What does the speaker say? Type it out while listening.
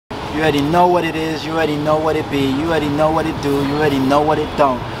You already know what it is, you already know what it be, you already know what it do, you already know what it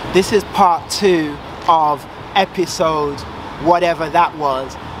don't. This is part 2 of episode whatever that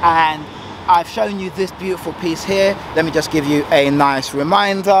was, and I've shown you this beautiful piece here. Let me just give you a nice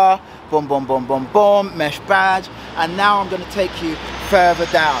reminder. Boom, boom, boom, boom, boom, mesh badge. And now I'm going to take you further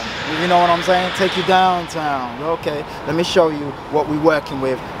down. You know what I'm saying? Take you downtown. Okay, let me show you what we're working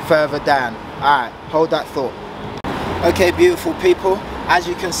with further down. All right, hold that thought. Okay, beautiful people, as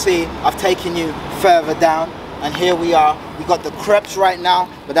you can see, I've taken you further down, and here we are. We got the crepes right now,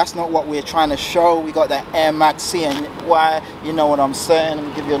 but that's not what we're trying to show. We got the Air Max C and Y, you know what I'm saying. Let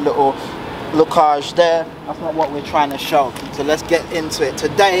me give you a little lookage there. That's not what we're trying to show. So let's get into it.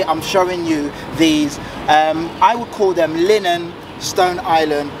 Today I'm showing you these, I would call them linen Stone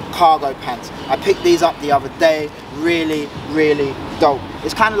Island cargo pants. I picked these up the other day. Really, really dope.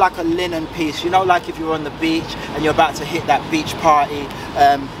 It's kind of like a linen piece, you know, like if you're on the beach and you're about to hit that beach party,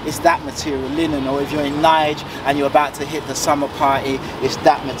 it's that material, linen. Or if you're in Niger and you're about to hit the summer party, it's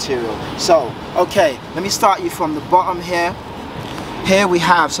that material. So okay, let me start you from the bottom here. Here we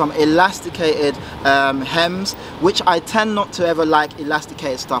have some elasticated hems, which I tend not to ever like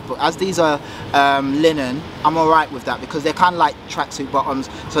elasticated stuff, but as these are linen, I'm alright with that because they're kind of like tracksuit bottoms,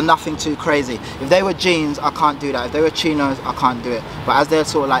 so nothing too crazy. If they were jeans, I can't do that. If they were chinos, I can't do it. But as they're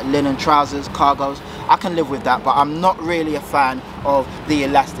sort of like linen trousers, cargos, I can live with that, but I'm not really a fan of the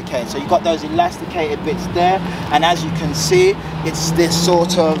elasticated. So you've got those elasticated bits there, and as you can see, it's this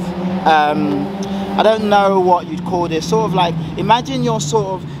sort of I don't know what you'd call this, sort of like, imagine your sort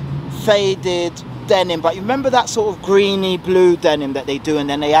of faded denim, but you remember that sort of greeny blue denim that they do and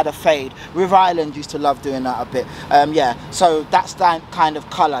then they add a fade. River Island used to love doing that a bit. Yeah, so that's that kind of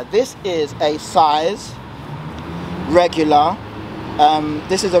color. This is a size regular.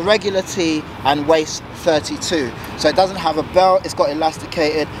 This is a regular tee and waist 32, so it doesn't have a belt, it's got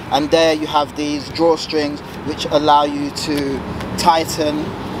elasticated, and there you have these drawstrings which allow you to tighten.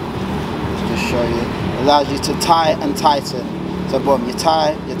 Just show you, allows you to tie and tighten. So boom, you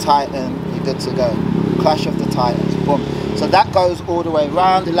tie, you tighten, you're good to go. Clash of the Titans, boom. So that goes all the way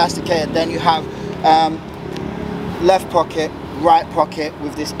around, elasticated. Then you have left pocket, right pocket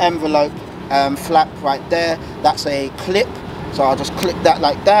with this envelope flap right there. That's a clip, so I'll just clip that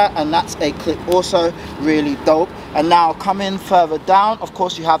like that, and that's a clip also, really dope. And now coming further down, of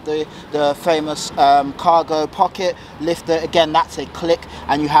course you have the famous cargo pocket lifter. Again, that's a click,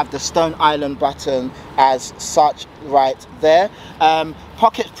 and you have the Stone Island button as such right there.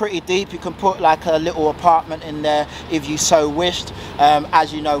 Pocket's pretty deep. You can put like a little apartment in there if you so wished.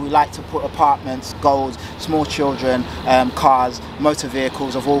 As you know, we like to put apartments, goals, small children, cars, motor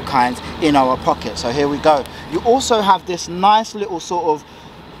vehicles of all kinds in our pocket. So here we go. You also have this nice little sort of,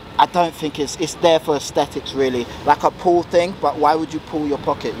 I don't think it's there for aesthetics really, like a pull thing, but why would you pull your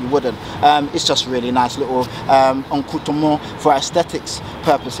pocket? You wouldn't. It's just really nice little encoutrement for aesthetics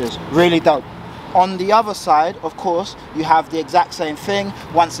purposes. Really dope. On the other side, of course, you have the exact same thing.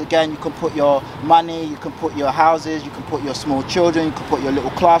 Once again, you can put your money, you can put your houses, you can put your small children, you can put your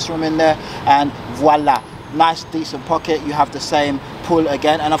little classroom in there, and voila, nice decent pocket. You have the same pull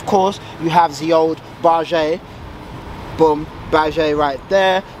again, and of course you have the old bargé, boom, badge right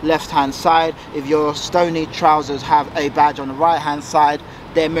there, left hand side. If your stony trousers have a badge on the right hand side,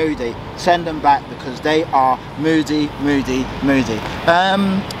 they're moody. Send them back because they are moody, moody, moody.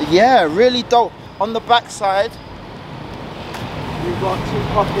 Yeah, really dope. On the back side, you've got two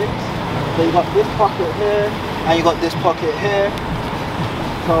pockets. So you've got this pocket here, and you've got this pocket here.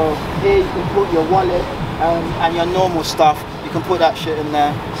 So here you can put your wallet and your normal stuff. You can put that shit in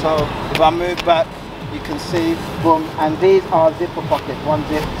there. So if I move back, you can see, boom, and these are zipper pockets, 1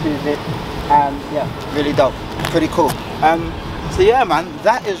 zip, 2 zip, and yeah, really dope, pretty cool. So yeah, man,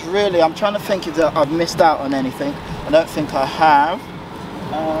 that is really, I'm trying to think if I've missed out on anything. I don't think I have.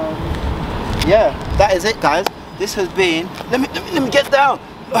 Yeah, that is it, guys. This has been, let me get down.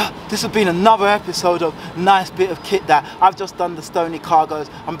 This has been another episode of Nice Bit of Kit That. I've just done the Stony cargos.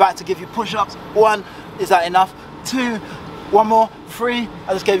 I'm about to give you push-ups. 1, is that enough? 2, 1 more, 3,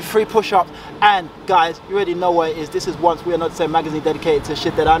 I just gave you 3 push-ups. And guys, you already know what it is. This is Once We Are Not the Same magazine dedicated to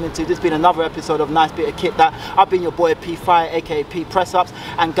shit that I'm into. This has been another episode of Nice Bit of Kit That. I've been your boy P Fire, aka P Press Ups.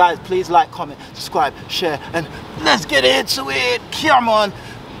 And guys, please like, comment, subscribe, share, and let's get into it. Come on,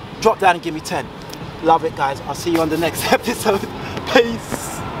 drop down and give me 10. Love it, guys. I'll see you on the next episode.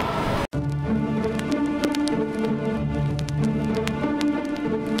 Peace.